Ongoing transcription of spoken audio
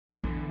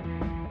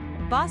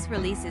BOSS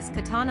releases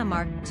Katana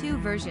MkII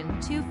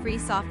version 2 free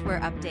software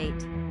update.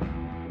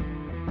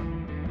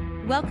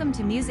 Welcome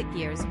to Music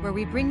Gears, where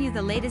we bring you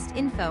the latest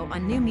info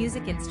on new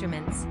music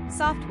instruments,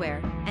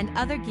 software, and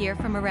other gear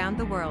from around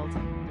the world.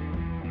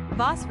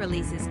 BOSS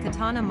releases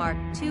Katana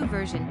MkII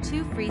version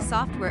 2 free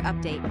software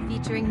update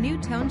featuring new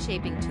tone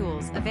shaping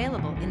tools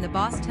available in the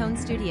BOSS Tone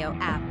Studio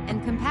app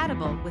and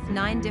compatible with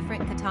 9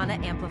 different Katana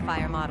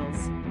Amplifier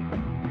models.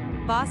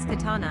 BOSS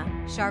Katana,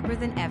 sharper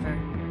than ever.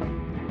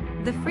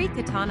 The free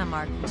Katana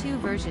MkII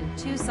version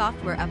 2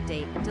 software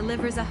update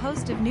delivers a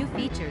host of new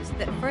features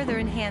that further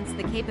enhance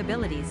the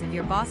capabilities of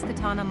your BOSS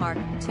Katana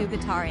MkII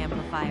guitar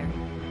amplifier.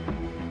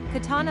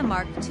 Katana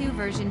MkII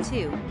version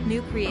 2,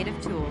 new creative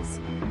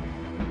tools.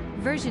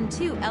 Version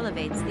 2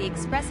 elevates the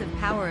expressive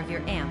power of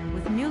your amp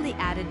with newly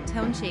added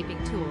tone shaping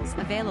tools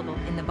available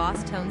in the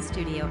BOSS Tone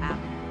Studio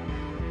app.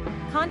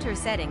 Contour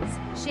settings: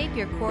 shape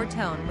your core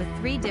tone with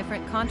 3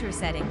 different contour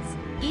settings,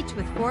 each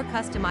with 4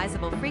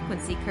 customizable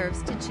frequency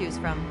curves to choose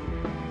from.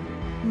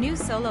 New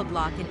solo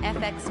block in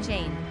FX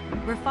chain: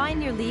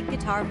 refine your lead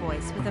guitar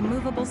voice with a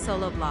movable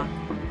solo block,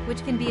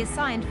 which can be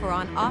assigned for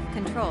on-off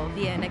control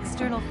via an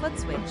external foot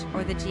switch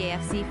or the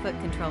GFC foot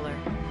controller.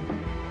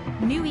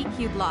 New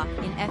EQ block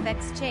in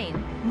FX chain: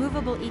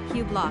 movable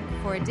EQ block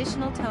for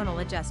additional tonal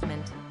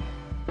adjustment.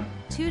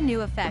 2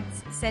 new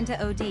effects: Senta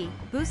OD,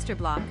 booster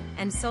block,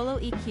 and solo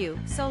EQ,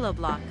 solo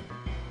block.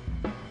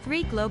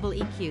 3 global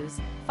EQs,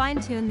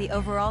 fine-tune the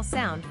overall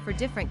sound for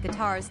different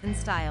guitars and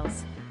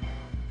styles.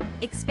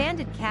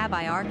 Expanded cab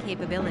IR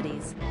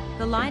capabilities: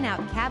 the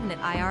line-out cabinet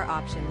IR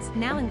options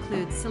now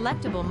include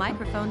selectable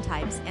microphone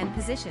types and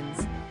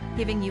positions,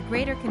 giving you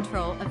greater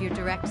control of your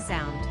direct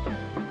sound.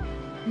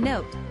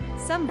 Note: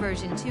 some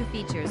version 2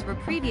 features were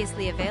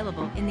previously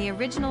available in the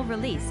original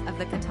release of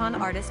the Katana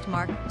Artist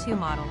MkII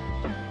model.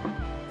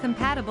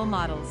 Compatible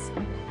models.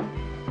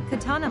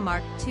 Katana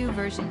MkII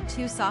version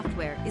 2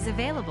 software is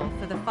available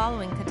for the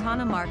following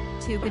Katana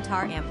MkII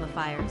guitar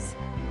amplifiers: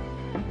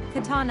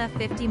 Katana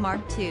 50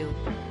 MkII,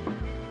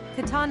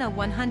 Katana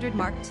 100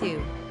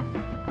 MkII,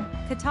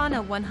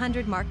 Katana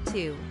 100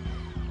 MkII,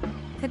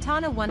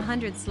 Katana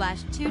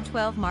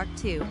 100/212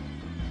 MkII,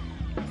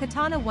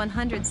 Katana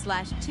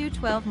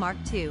 100/212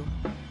 MkII,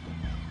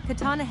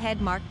 Katana Head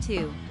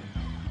MkII,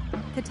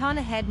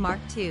 Katana Head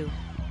MkII,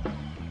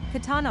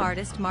 Katana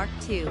Artist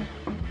MkII,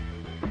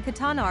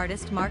 Katana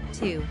Artist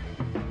MkII.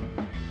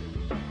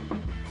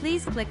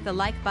 Please click the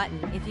like button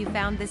if you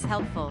found this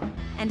helpful,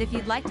 and if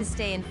you'd like to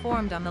stay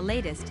informed on the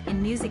latest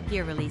in music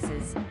gear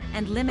releases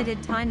and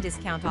limited time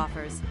discount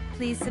offers,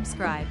 please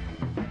subscribe.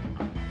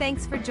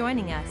 Thanks for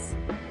joining us.